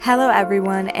Hello,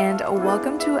 everyone, and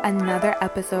welcome to another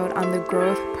episode on the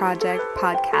Growth Project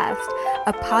podcast,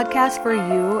 a podcast for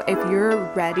you if you're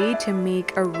ready to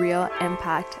make a real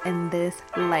impact in this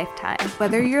lifetime.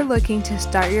 Whether you're looking to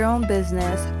start your own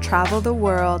business, travel the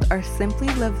world, or simply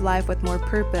live life with more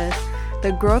purpose,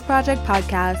 the Growth Project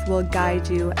podcast will guide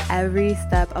you every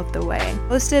step of the way.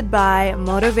 Hosted by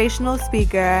motivational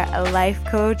speaker, life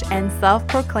coach, and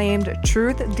self-proclaimed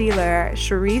truth dealer,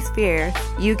 Cherise Fierce,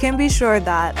 you can be sure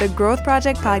that the Growth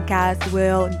Project podcast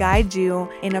will guide you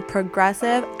in a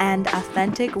progressive and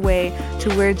authentic way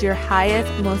towards your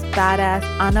highest, most badass,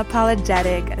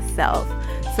 unapologetic self.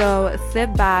 So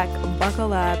sit back,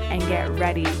 buckle up, and get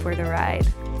ready for the ride.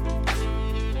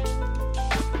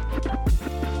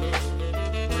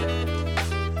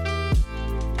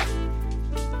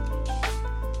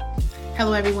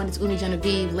 Hello everyone, it's Umi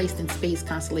Jenevieve, laced in space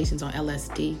constellations on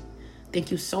LSD. Thank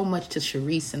you so much to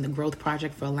Cherise and the Growth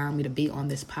Project for allowing me to be on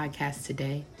this podcast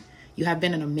today. You have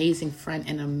been an amazing friend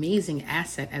and an amazing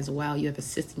asset as well. You have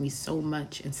assisted me so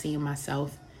much in seeing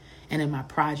myself and in my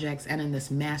projects and in this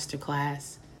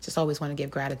masterclass. Just always want to give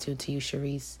gratitude to you,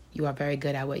 Cherise. You are very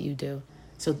good at what you do.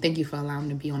 So thank you for allowing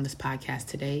me to be on this podcast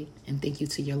today, and thank you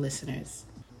to your listeners.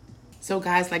 So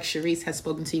guys, like Cherise has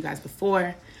spoken to you guys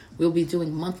before, we'll be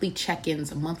doing monthly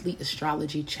check-ins, monthly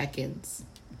astrology check-ins.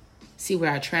 See where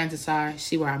our transits are,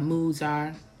 see where our moods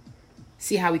are,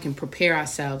 see how we can prepare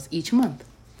ourselves each month.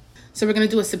 So we're going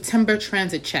to do a September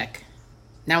transit check.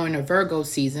 Now we're in a Virgo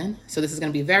season, so this is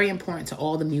going to be very important to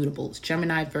all the mutables,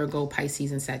 Gemini, Virgo,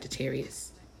 Pisces, and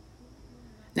Sagittarius.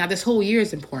 Now this whole year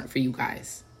is important for you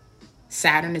guys.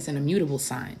 Saturn is in a mutable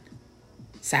sign.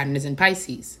 Saturn is in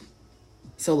Pisces.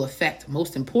 So it'll affect,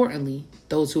 most importantly,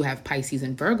 those who have Pisces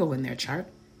and Virgo in their chart,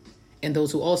 and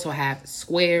those who also have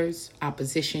squares,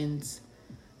 oppositions,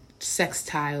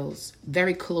 sextiles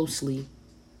very closely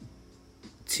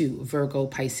to Virgo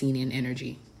Piscean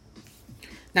energy.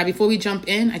 Now, before we jump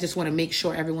in, I just want to make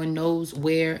sure everyone knows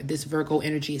where this Virgo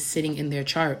energy is sitting in their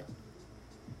chart.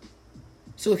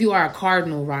 So if you are a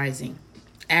cardinal rising,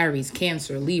 Aries,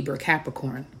 Cancer, Libra,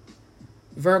 Capricorn,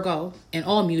 Virgo and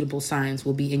all mutable signs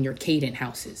will be in your cadent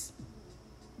houses.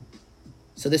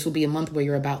 So this will be a month where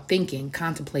you're about thinking,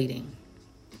 contemplating,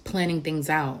 planning things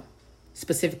out,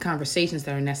 specific conversations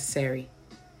that are necessary,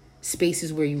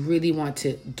 spaces where you really want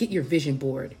to get your vision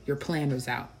board, your planners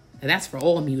out. Now that's for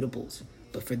all mutables.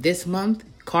 But for this month,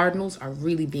 cardinals are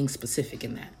really being specific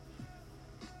in that.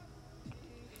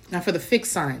 Now for the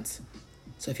fixed signs.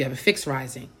 So if you have a fixed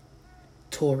rising,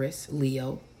 Taurus,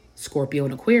 Leo, Scorpio,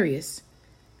 and Aquarius,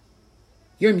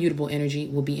 your mutable energy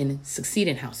will be in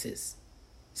succeeding houses.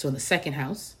 So in the second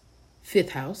house,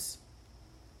 fifth house,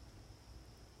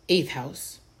 eighth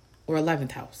house, or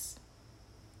 11th house.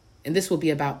 And this will be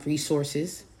about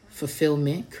resources,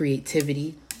 fulfillment,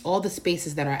 creativity, all the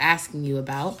spaces that are asking you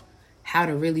about how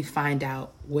to really find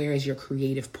out where is your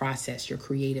creative process, your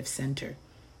creative center.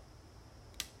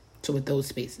 So with those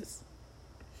spaces.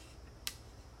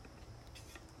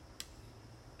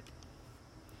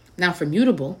 Now for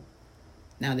mutable,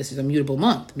 now this is a mutable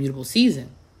month, mutable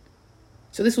season.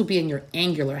 So this will be in your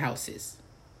angular houses.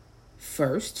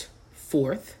 1st,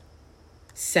 4th,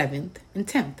 7th, and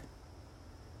 10th.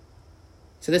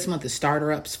 So this month is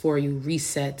starter-ups for you,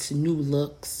 resets, new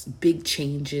looks, big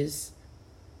changes.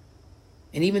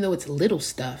 And even though it's little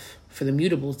stuff, for the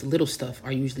mutables, the little stuff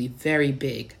are usually very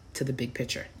big to the big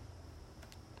picture.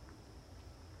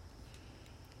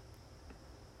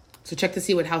 So check to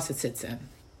see what house it sits in.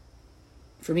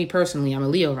 For me personally, I'm a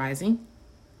Leo rising,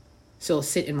 so it'll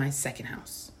sit in my second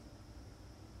house.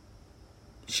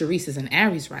 Cherise is an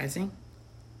Aries rising,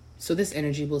 so this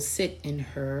energy will sit in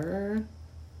her,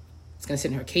 it's going to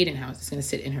sit in her cadent house. It's going to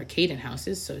sit in her cadent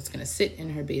houses, so it's going to sit in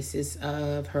her basis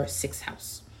of her sixth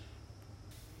house.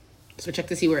 So check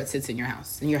to see where it sits in your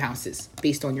house, in your houses,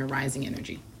 based on your rising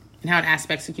energy, and how it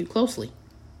aspects you closely.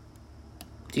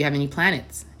 Do you have any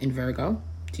planets in Virgo?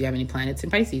 Do you have any planets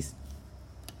in Pisces?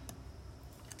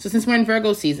 So since we're in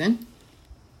Virgo season,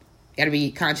 you got to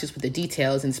be conscious with the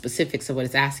details and specifics of what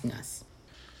it's asking us.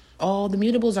 All the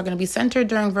mutables are going to be centered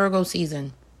during Virgo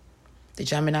season. The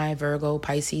Gemini, Virgo,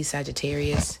 Pisces,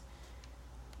 Sagittarius.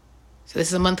 So this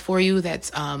is a month for you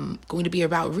that's going to be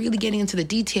about really getting into the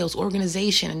details,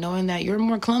 organization, and knowing that you're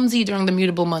more clumsy during the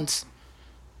mutable months.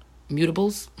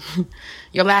 Mutables?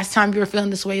 Your last time you were feeling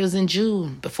this way was in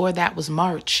June. Before that was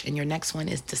March, and your next one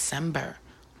is December.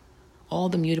 All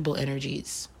the mutable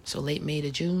energies. So late May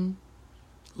to June,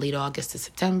 late August to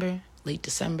September, late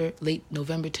December, late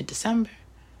November to December,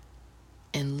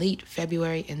 and late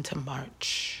February into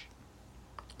March.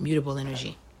 Mutable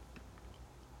energy.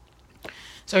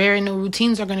 So here,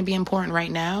 routines are going to be important right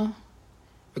now.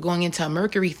 We're going into a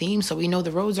Mercury theme, so we know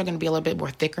the roads are going to be a little bit more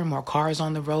thicker, more cars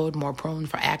on the road, more prone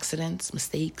for accidents,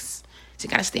 mistakes. So you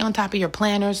got to stay on top of your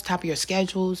planners, top of your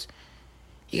schedules.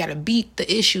 You got to beat the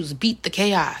issues, beat the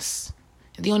chaos.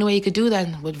 And the only way you could do that,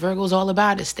 what Virgo's all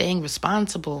about, is staying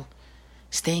responsible,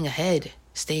 staying ahead,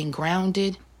 staying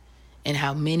grounded, and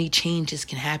how many changes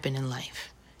can happen in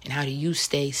life, and how do you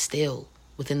stay still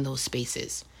within those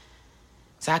spaces.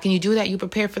 So how can you do that? You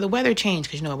prepare for the weather change,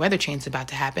 because you know a weather change is about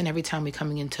to happen. Every time we're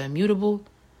coming into immutable,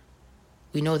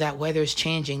 we know that weather is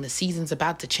changing. The season's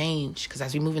about to change, because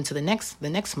as we move into the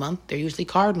next month, they're usually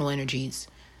cardinal energies.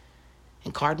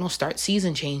 And cardinal start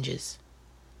season changes.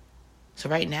 So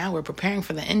right now, we're preparing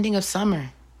for the ending of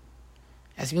summer.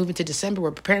 As we move into December,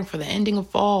 we're preparing for the ending of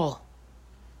fall.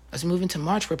 As we move into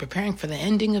March, we're preparing for the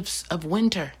ending of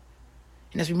winter.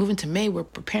 And as we move into May, we're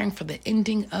preparing for the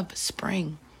ending of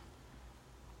spring.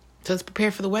 So let's prepare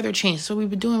for the weather change. That's what we've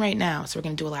been doing right now. So we're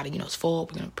going to do a lot of, it's fall.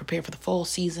 We're going to prepare for the fall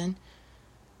season.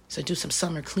 So do some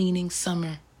summer cleaning,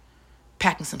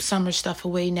 packing some summer stuff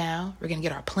away now. We're going to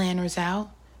get our planners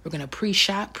out. We're going to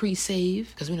pre-shop,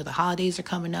 pre-save, because we know the holidays are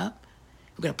coming up.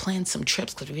 We're going to plan some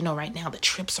trips, because we know right now the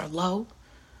trips are low.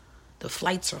 The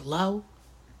flights are low.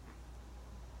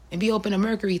 And be open to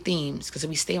Mercury themes, because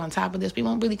if we stay on top of this, we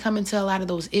won't really come into a lot of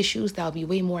those issues that'll be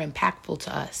way more impactful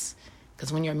to us.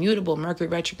 Because when you're immutable, Mercury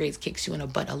retrogrades kicks you in the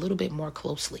butt a little bit more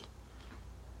closely.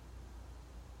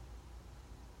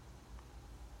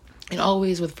 And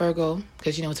always with Virgo,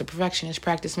 because it's a perfectionist,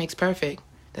 practice makes perfect.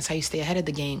 That's how you stay ahead of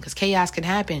the game, because chaos can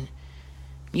happen.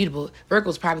 Mutable.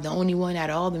 Virgo's probably the only one out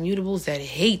of all the mutables that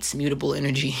hates mutable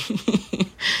energy.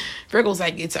 Virgo's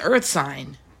like, it's an earth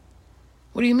sign.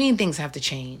 What do you mean things have to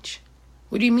change?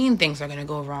 What do you mean things are going to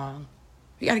go wrong?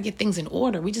 We got to get things in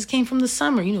order. We just came from the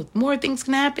summer. More things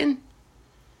can happen.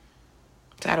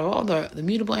 So out of all the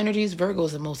mutable energies, Virgo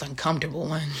is the most uncomfortable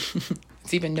one.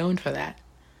 It's even known for that.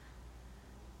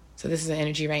 So this is an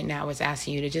energy right now. It's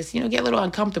asking you to just, get a little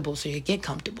uncomfortable so you get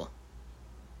comfortable.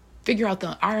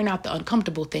 Iron out the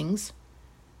uncomfortable things.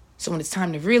 So when it's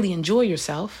time to really enjoy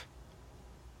yourself,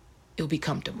 it'll be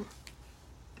comfortable.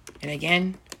 And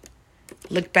again,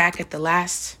 look back at the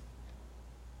last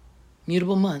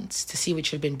mutable months to see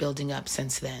what you've been building up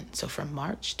since then. So from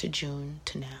March to June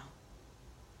to now.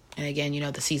 And again,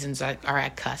 the seasons are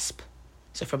at cusp.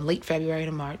 So from late February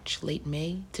to March, late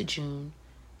May to June,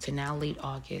 to now late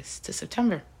August to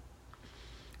September.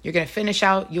 You're going to finish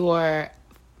out your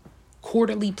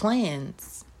quarterly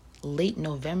plans late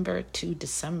November to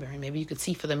December. And maybe you could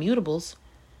see for the mutables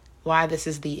why this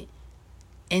is the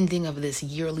ending of this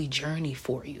yearly journey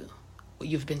for you. What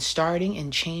you've been starting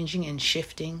and changing and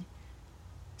shifting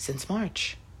since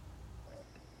March.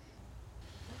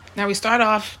 Now we start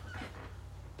off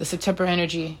the September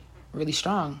energy really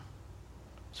strong,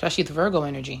 especially the Virgo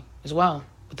energy as well,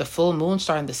 with the full moon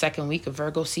starting the second week of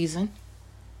Virgo season.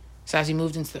 So as we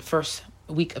moved into the first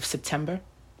week of September,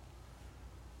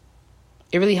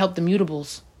 it really helped the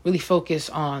mutables really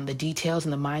focus on the details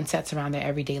and the mindsets around their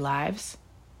everyday lives.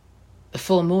 The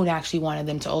full moon actually wanted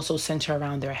them to also center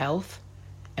around their health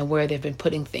and where they've been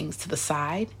putting things to the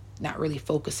side, not really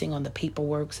focusing on the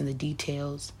paperworks and the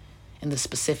details and the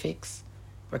specifics.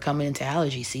 We're coming into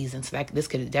allergy season, so this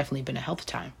could have definitely been a health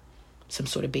time, some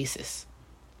sort of basis.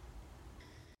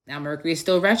 Now Mercury is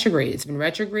still retrograde. It's been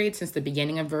retrograde since the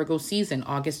beginning of Virgo season,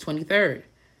 August 23rd.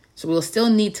 So we'll still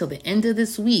need till the end of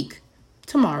this week,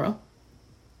 tomorrow.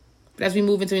 But as we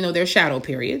move into, their shadow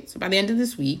period, so by the end of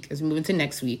this week, as we move into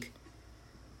next week,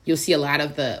 you'll see a lot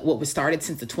of what was started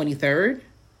since the 23rd,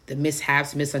 the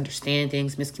mishaps,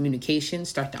 misunderstandings, miscommunications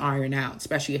start to iron out,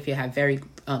 especially if you have very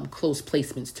close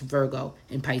placements to Virgo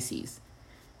and Pisces.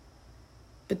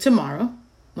 But tomorrow,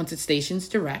 once it stations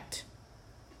direct,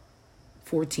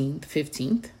 14th,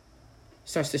 15th,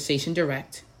 starts to station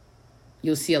direct,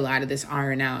 you'll see a lot of this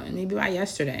iron out. And maybe by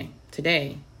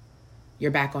today,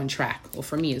 you're back on track. Well,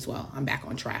 for me as well, I'm back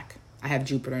on track. I have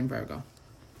Jupiter in Virgo.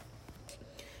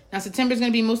 Now, September is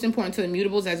going to be most important to the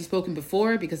mutables, as we've spoken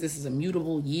before, because this is a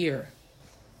mutable year.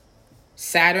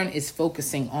 Saturn is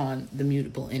focusing on the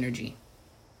mutable energy.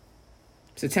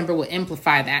 September will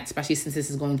amplify that, especially since this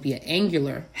is going to be an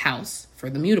angular house for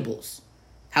the mutables.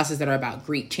 Houses that are about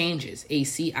great changes,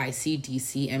 AC, IC,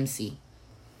 DC, MC.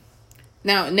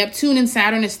 Now, Neptune and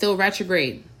Saturn is still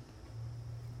retrograde.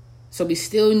 So we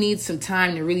still need some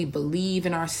time to really believe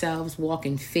in ourselves, walk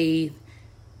in faith,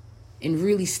 and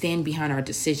really stand behind our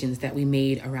decisions that we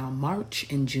made around March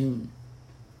and June.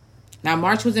 Now,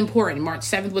 March was important. March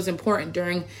 7th was important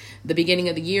during the beginning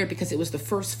of the year because it was the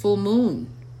first full moon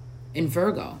in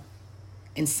Virgo.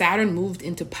 And Saturn moved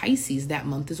into Pisces that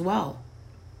month as well.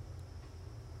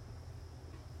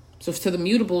 So to the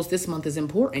mutables, this month is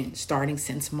important, starting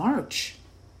since March.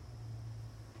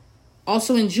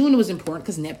 Also in June, it was important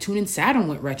because Neptune and Saturn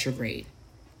went retrograde.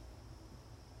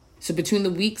 So between the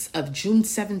weeks of June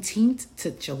 17th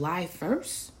to July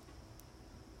 1st,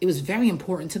 it was very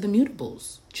important to the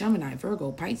mutables. Gemini,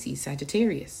 Virgo, Pisces,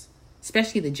 Sagittarius.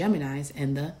 Especially the Geminis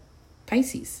and the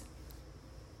Pisces.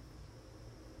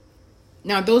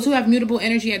 Now, those who have mutable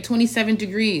energy at 27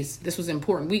 degrees, this was an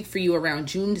important week for you around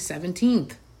June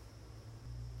 17th.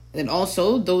 And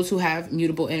also, those who have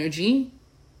mutable energy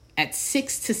at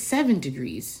 6 to 7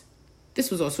 degrees, this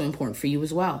was also important for you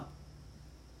as well.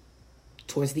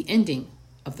 Towards the ending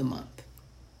of the month.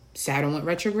 Saturn went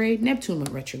retrograde, Neptune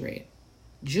went retrograde.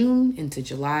 June into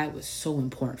July was so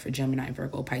important for Gemini,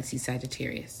 Virgo, Pisces,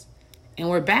 Sagittarius. And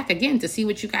we're back again to see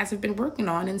what you guys have been working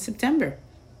on in September.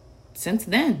 Since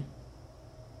then.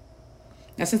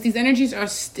 Now, since these energies are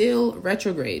still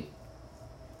retrograde,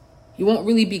 you won't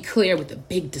really be clear with the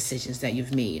big decisions that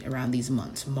you've made around these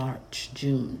months, March,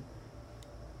 June.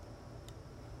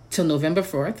 Till November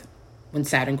 4th, when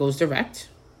Saturn goes direct,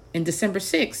 and December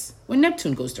 6th, when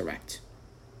Neptune goes direct.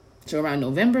 So around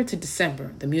November to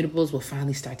December, the mutables will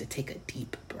finally start to take a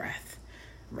deep breath,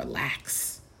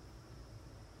 relax,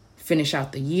 finish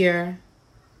out the year,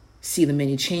 see the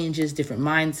many changes, different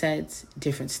mindsets,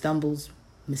 different stumbles,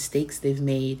 mistakes they've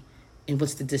made, and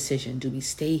what's the decision? Do we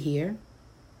stay here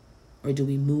or do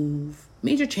we move?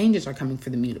 Major changes are coming for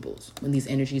the mutables when these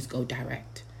energies go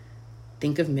direct.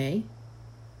 Think of May,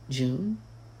 June,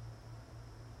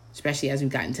 especially as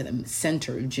we've gotten to the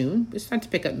center of June. We start to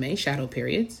pick up May, shadow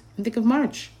periods, and think of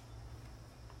March.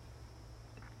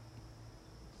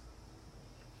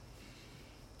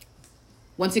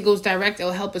 Once it goes direct,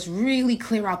 it'll help us really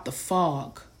clear out the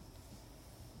fog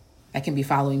that can be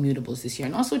following mutables this year.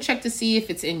 And also check to see if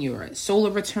it's in your solar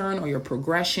return or your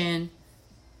progression,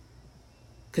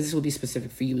 because this will be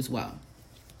specific for you as well.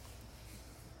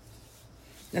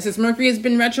 Now, since Mercury has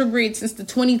been retrograde since the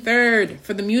 23rd,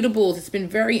 for the mutables, it's been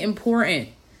very important.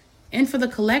 And for the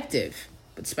collective,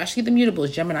 but especially the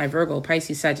mutables, Gemini, Virgo,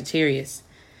 Pisces, Sagittarius.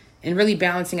 And really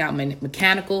balancing out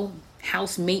mechanical,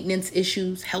 house maintenance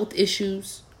issues, health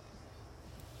issues.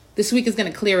 This week is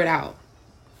going to clear it out.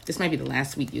 This might be the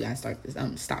last week you guys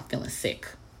stop feeling sick.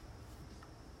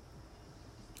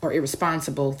 Or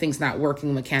irresponsible, things not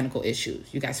working, mechanical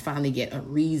issues. You guys finally get a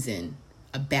reason,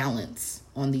 a balance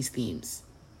on these themes.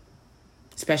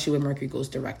 Especially when Mercury goes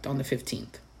direct on the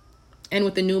 15th. And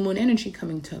with the new moon energy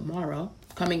coming tomorrow,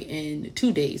 coming in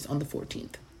 2 days on the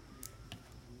 14th.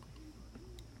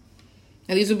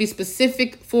 Now, these will be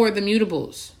specific for the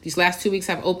mutables. These last 2 weeks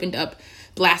have opened up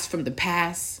blasts from the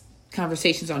past,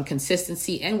 conversations on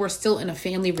consistency, and we're still in a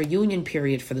family reunion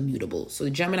period for the mutables. So the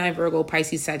Gemini, Virgo,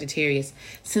 Pisces, Sagittarius,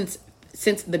 since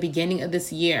the beginning of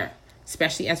this year,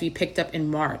 especially as we picked up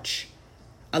in March,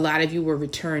 a lot of you were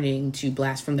returning to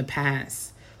blasts from the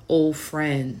past, old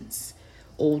friends,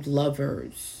 old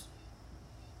lovers,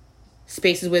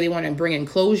 spaces where they want to bring in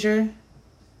closure.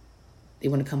 They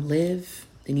want to come live.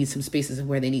 They need some spaces of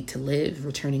where they need to live,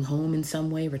 returning home in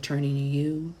some way, returning to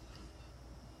you.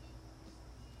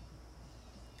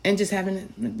 And just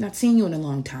not seeing you in a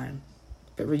long time.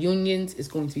 But reunions is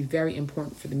going to be very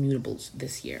important for the mutables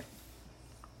this year.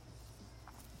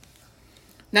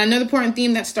 Now, another important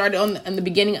theme that started on the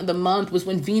beginning of the month was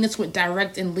when Venus went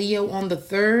direct in Leo on the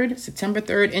 3rd, September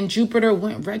 3rd, and Jupiter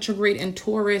went retrograde in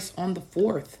Taurus on the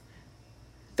 4th.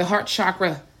 The heart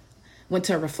chakra went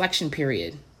to a reflection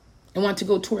period and wanted to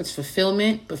go towards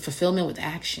fulfillment, but fulfillment with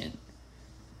action.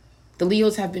 The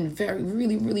Leos have been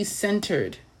really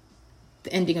centered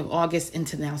the ending of August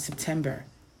into now September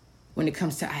when it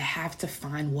comes to I have to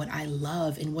find what I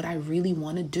love and what I really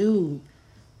want to do.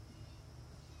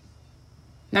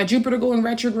 Now, Jupiter going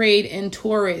retrograde in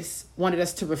Taurus wanted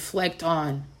us to reflect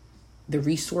on the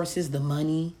resources, the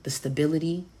money, the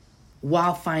stability,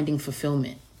 while finding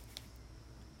fulfillment.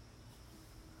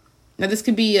 Now, this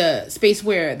could be a space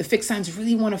where the fixed signs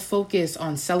really want to focus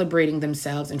on celebrating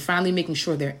themselves and finally making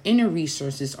sure their inner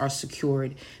resources are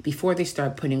secured before they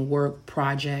start putting work,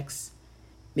 projects,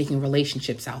 making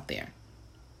relationships out there.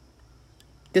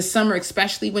 This summer,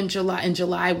 especially in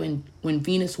July when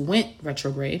Venus went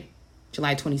retrograde,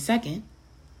 July 22nd,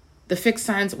 the fixed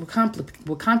signs were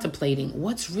contemplating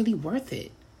what's really worth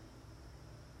it.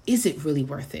 Is it really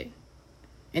worth it?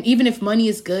 And even if money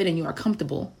is good and you are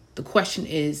comfortable, the question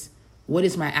is, what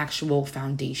is my actual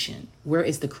foundation? Where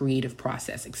is the creative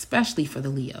process, especially for the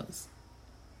Leos?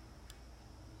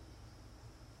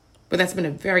 But that's been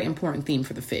a very important theme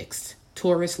for the fixed.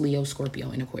 Taurus, Leo, Scorpio,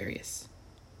 and Aquarius.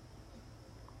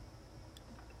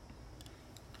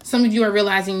 Some of you are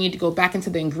realizing you need to go back into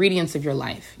the ingredients of your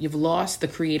life. You've lost the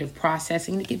creative process.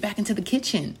 You need to get back into the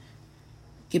kitchen.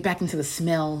 Get back into the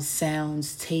smells,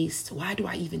 sounds, taste. Why do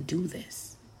I even do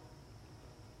this?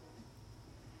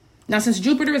 Now, since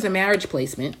Jupiter is a marriage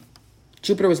placement,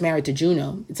 Jupiter was married to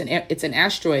Juno. It's an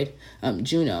asteroid,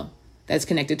 Juno, that's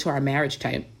connected to our marriage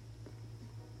type.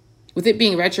 With it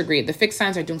being retrograde, the fixed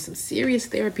signs are doing some serious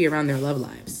therapy around their love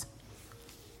lives.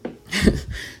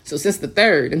 So since the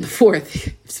 3rd and the 4th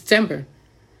of September,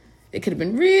 it could have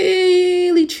been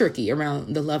really tricky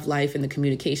around the love life and the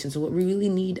communication. So what we really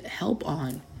need help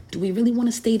on. Do we really want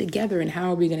to stay together? And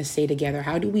how are we going to stay together?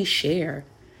 How do we share?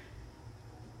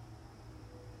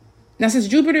 Now, since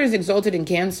Jupiter is exalted in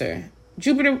Cancer,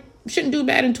 Jupiter shouldn't do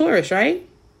bad in Taurus, right?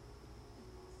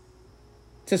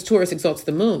 Since Taurus exalts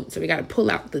the moon. So we got to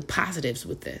pull out the positives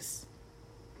with this.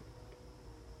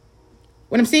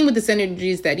 What I'm seeing with this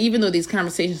energy is that even though these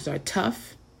conversations are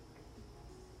tough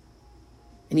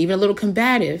and even a little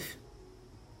combative,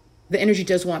 the energy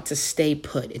does want to stay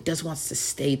put. It does want to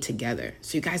stay together.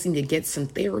 So you guys need to get some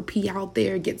therapy out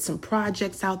there, get some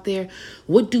projects out there.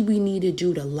 What do we need to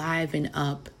do to liven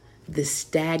up this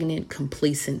stagnant,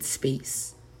 complacent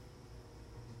space?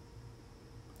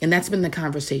 And that's been the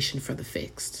conversation for the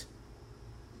fixed.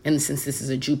 And since this is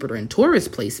a Jupiter and Taurus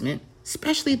placement,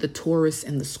 especially the Taurus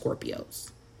and the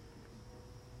Scorpios.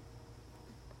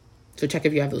 So check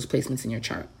if you have those placements in your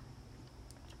chart.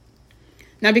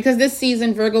 Now, because this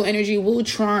season, Virgo energy will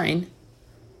trine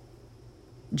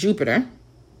Jupiter.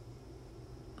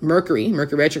 Mercury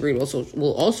retrograde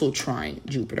will also trine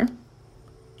Jupiter.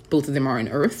 Both of them are in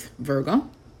Earth, Virgo,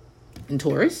 and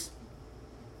Taurus.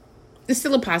 There's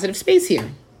still a positive space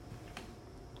here.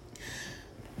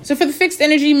 So for the fixed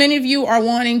energy, many of you are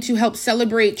wanting to help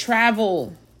celebrate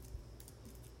travel.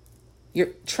 Your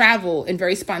travel in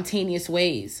very spontaneous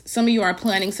ways. Some of you are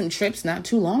planning some trips not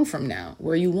too long from now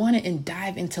where you want to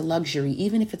dive into luxury,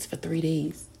 even if it's for 3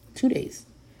 days, 2 days.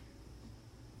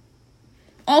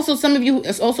 Also, some of you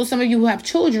who have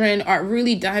children are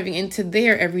really diving into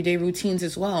their everyday routines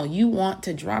as well. You want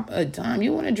to drop a dime.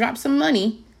 You want to drop some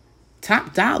money,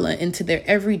 top dollar, into their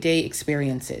everyday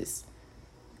experiences.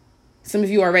 Some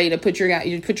of you are ready to put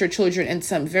your children in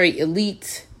some very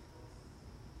elite,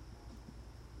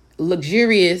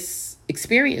 luxurious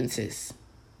experiences.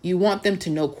 You want them to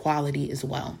know quality as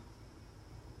well.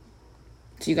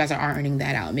 So you guys are ironing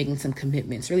that out, making some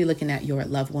commitments, really looking at your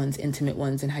loved ones, intimate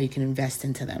ones, and how you can invest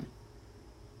into them.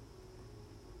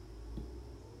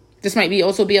 This might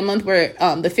also be a month where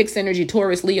the fixed energy,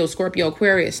 Taurus, Leo, Scorpio,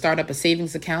 Aquarius, start up a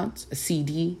savings account, a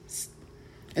CD.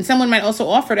 And someone might also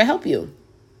offer to help you,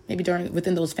 maybe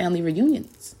within those family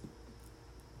reunions.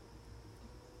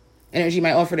 Energy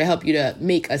might offer to help you to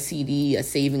make a CD, a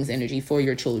savings energy for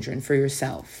your children, for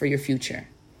yourself, for your future.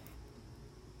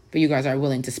 But you guys are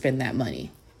willing to spend that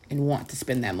money and want to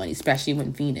spend that money, especially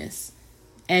when Venus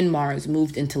and Mars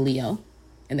moved into Leo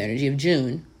in the energy of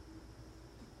June.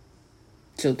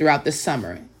 So throughout the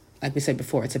summer, like we said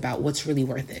before, it's about what's really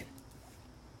worth it.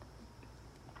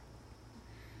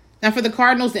 Now for the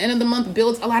Cardinals, the end of the month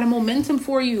builds a lot of momentum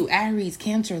for you. Aries,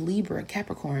 Cancer, Libra,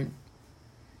 Capricorn.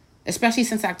 Especially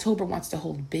since October wants to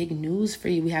hold big news for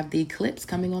you. We have the eclipse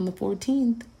coming on the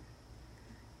 14th.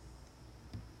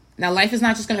 Now, life is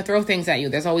not just going to throw things at you.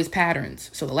 There's always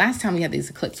patterns. So the last time we had these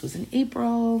eclipses was in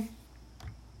April.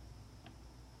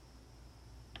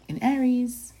 In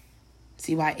Aries.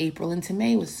 See why April into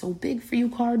May was so big for you,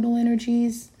 cardinal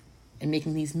energies. And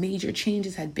making these major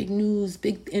changes had big news,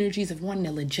 big energies of wanting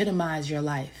to legitimize your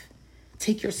life.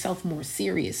 Take yourself more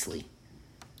seriously.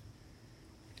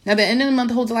 Now, the end of the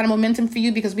month holds a lot of momentum for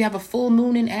you because we have a full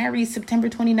moon in Aries, September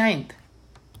 29th.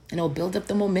 And it'll build up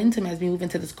the momentum as we move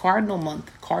into this cardinal month,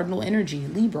 cardinal energy,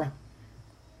 Libra.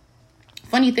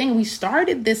 Funny thing, we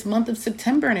started this month of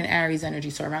September in an Aries energy.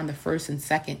 So around the 1st and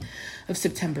 2nd of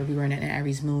September, we were in an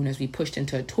Aries moon as we pushed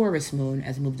into a Taurus moon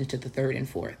as we moved into the 3rd and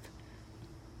 4th.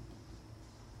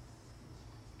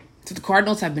 So the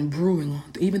Cardinals have been brewing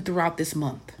even throughout this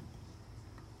month.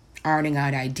 Ironing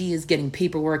out ideas, getting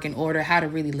paperwork in order, how to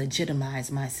really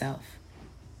legitimize myself.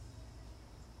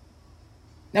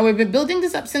 Now, we've been building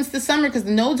this up since the summer because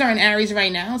the nodes are in Aries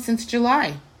right now since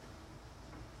July.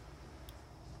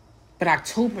 But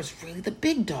October is really the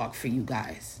big dog for you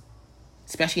guys,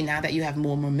 especially now that you have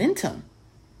more momentum.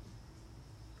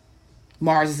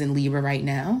 Mars is in Libra right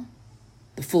now.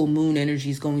 The full moon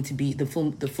energy is going to be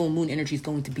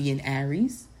in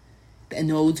Aries. The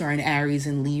nodes are in Aries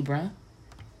and Libra.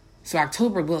 So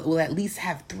October will at least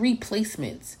have 3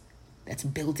 placements that's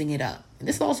building it up. And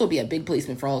this will also be a big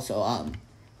placement for also,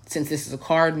 since this is a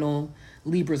cardinal,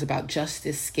 Libra is about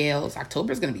justice, scales.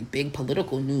 October is going to be big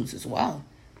political news as well.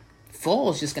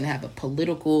 Fall is just going to have a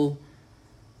political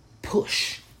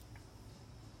push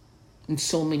in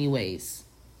so many ways.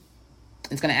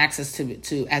 It's going to ask us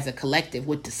to, as a collective,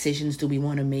 what decisions do we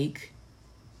want to make?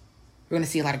 We're going to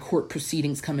see a lot of court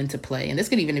proceedings come into play. And this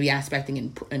could even be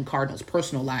aspecting in Cardinals'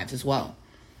 personal lives as well.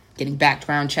 Getting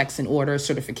background checks in order,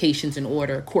 certifications in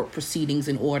order, court proceedings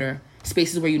in order,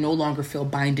 spaces where you no longer feel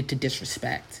binded to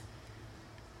disrespect.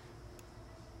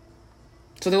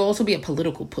 So there will also be a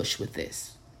political push with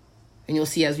this. And you'll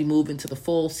see as we move into the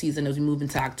fall season, as we move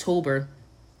into October,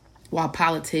 while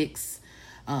politics,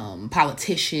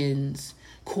 politicians,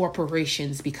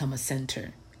 corporations become a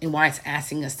center. And why it's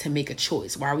asking us to make a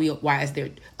choice. Why is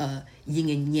there a yin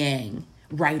and yang,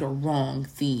 right or wrong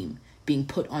theme being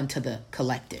put onto the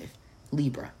collective,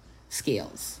 Libra,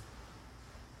 scales.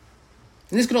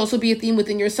 And this could also be a theme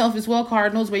within yourself as well,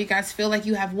 Cardinals, where you guys feel like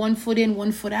you have one foot in,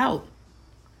 one foot out.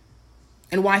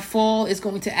 And why fall is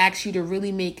going to ask you to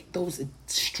really make those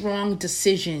strong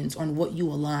decisions on what you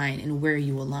align and where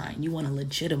you align. You want to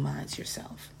legitimize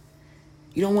yourself.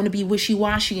 You don't want to be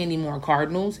wishy-washy anymore,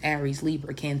 Cardinals, Aries,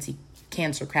 Libra, Cancer,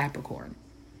 Capricorn.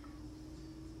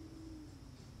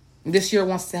 This year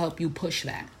wants to help you push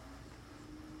that.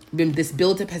 This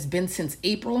buildup has been since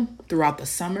April, throughout the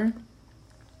summer.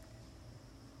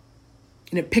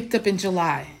 And it picked up in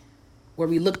July, where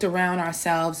we looked around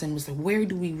ourselves and was like, where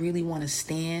do we really want to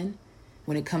stand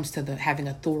when it comes to having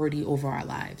authority over our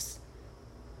lives?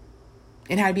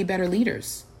 And how to be better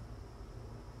leaders.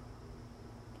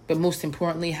 But most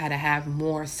importantly, how to have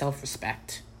more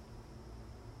self-respect.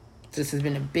 This has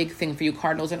been a big thing for you,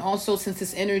 Cardinals. And also, since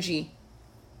this energy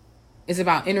is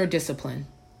about inner discipline,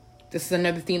 this is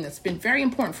another theme that's been very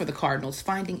important for the Cardinals,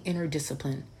 finding inner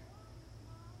discipline.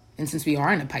 And since we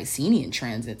are in a Piscean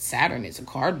transit, Saturn is a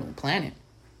cardinal planet,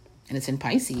 and it's in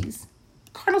Pisces,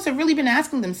 Cardinals have really been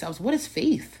asking themselves, what is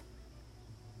faith?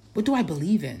 What do I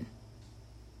believe in?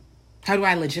 How do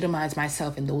I legitimize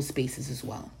myself in those spaces as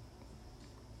well?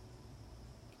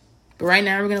 But right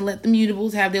now, we're going to let the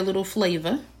mutables have their little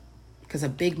flavor, because a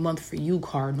big month for you,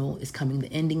 Cardinal, is coming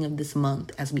the ending of this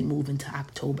month as we move into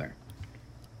October.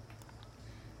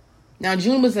 Now,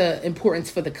 June was an importance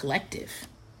for the collective.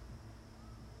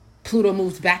 Pluto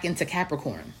moves back into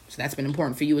Capricorn. So that's been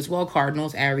important for you as well,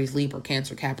 Cardinals, Aries, Libra,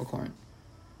 Cancer, Capricorn.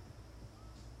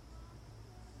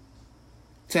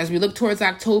 So as we look towards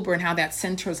October and how that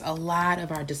centers a lot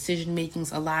of our decision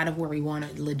makings, a lot of where we want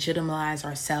to legitimize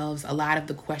ourselves, a lot of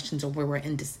the questions of where we're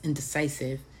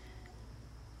indecisive,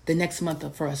 the next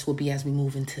month for us will be as we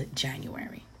move into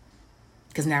January.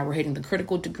 Because now we're hitting the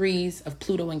critical degrees of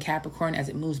Pluto and Capricorn as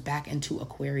it moves back into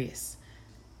Aquarius.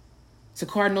 So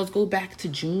Cardinals, go back to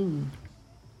June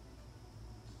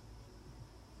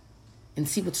and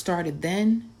see what started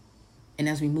then. And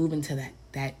as we move into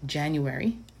that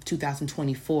January of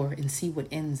 2024 and see what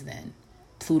ends then.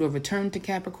 Pluto returned to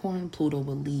Capricorn. Pluto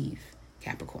will leave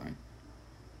Capricorn.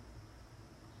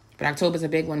 But October's a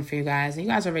big one for you guys. And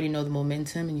you guys already know the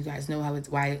momentum, and you guys know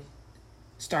why it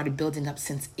started building up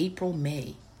since April,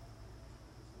 May.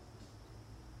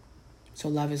 So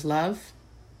love is love.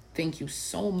 Thank you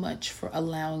so much for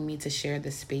allowing me to share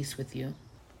this space with you.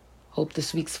 Hope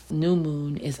this week's new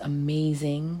moon is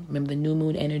amazing. Remember, the new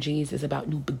moon energies is about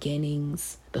new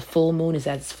beginnings. The full moon is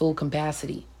at its full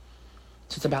capacity.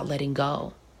 So it's about letting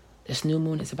go. This new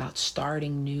moon is about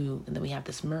starting new. And then we have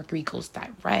this Mercury goes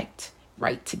direct,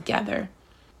 right together.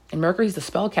 And Mercury's the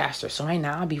spellcaster. So right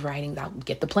now I'll be writing out,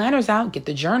 get the planners out, get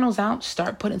the journals out,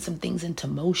 start putting some things into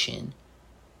motion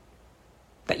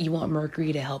that you want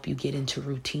Mercury to help you get into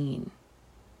routine,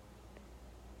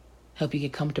 help you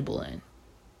get comfortable in.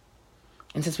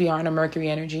 And since we are in a Mercury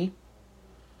energy,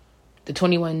 the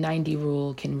 2190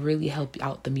 rule can really help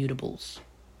out the mutables.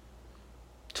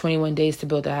 21 days to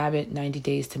build a habit, 90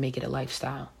 days to make it a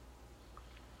lifestyle.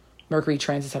 Mercury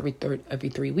transits every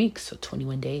 3 weeks, so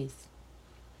 21 days.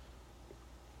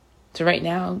 So right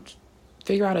now,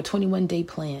 figure out a 21-day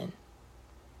plan,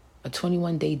 a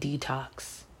 21-day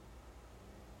detox.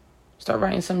 Start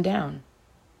writing some down.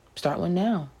 Start one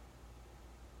now.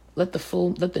 Let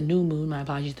the new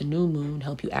moon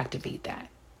help you activate that.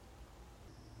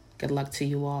 Good luck to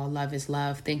you all. Love is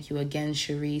love. Thank you again,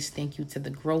 Charisse. Thank you to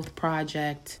the Growth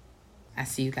Project. I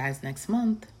see you guys next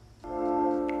month.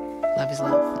 Love is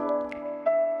love.